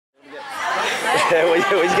What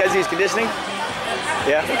you guys use? Conditioning?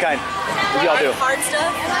 Yeah, what kind? What do y'all do? Hard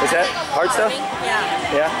stuff. What's that? Hard stuff? Yeah.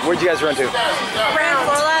 Yeah? Where'd you guys run to? Round.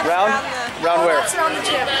 4 laps. Round? Round where? Laps around the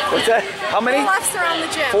gym. What's that? How many? 4 laps around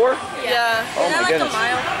the gym. 4? Yeah. Oh Isn't my that goodness.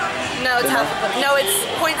 like a mile? No, it's half of it. No, it's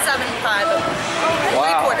 0.75.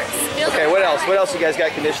 Wow. 3/4. Feels Okay, like what else? What else you guys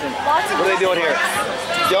got conditioning? What are they doing here?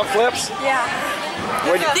 Jump flips? Yeah.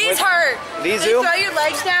 These hurt. These You do? throw your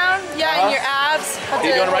legs down, and your abs. Are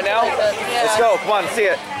you doing it right now? Yeah. Let's go. Come on, see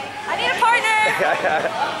it. I need a partner.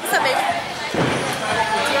 What's up, baby? Do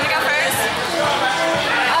you want to go first?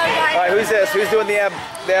 All right, who's this? Who's doing the ab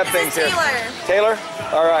things here? Taylor. Taylor?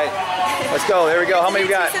 All right. Let's go. There we go. How many we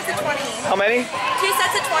got? 2 sets of 20. How many? 2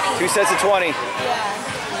 sets of 20. 2 sets of 20. Yeah.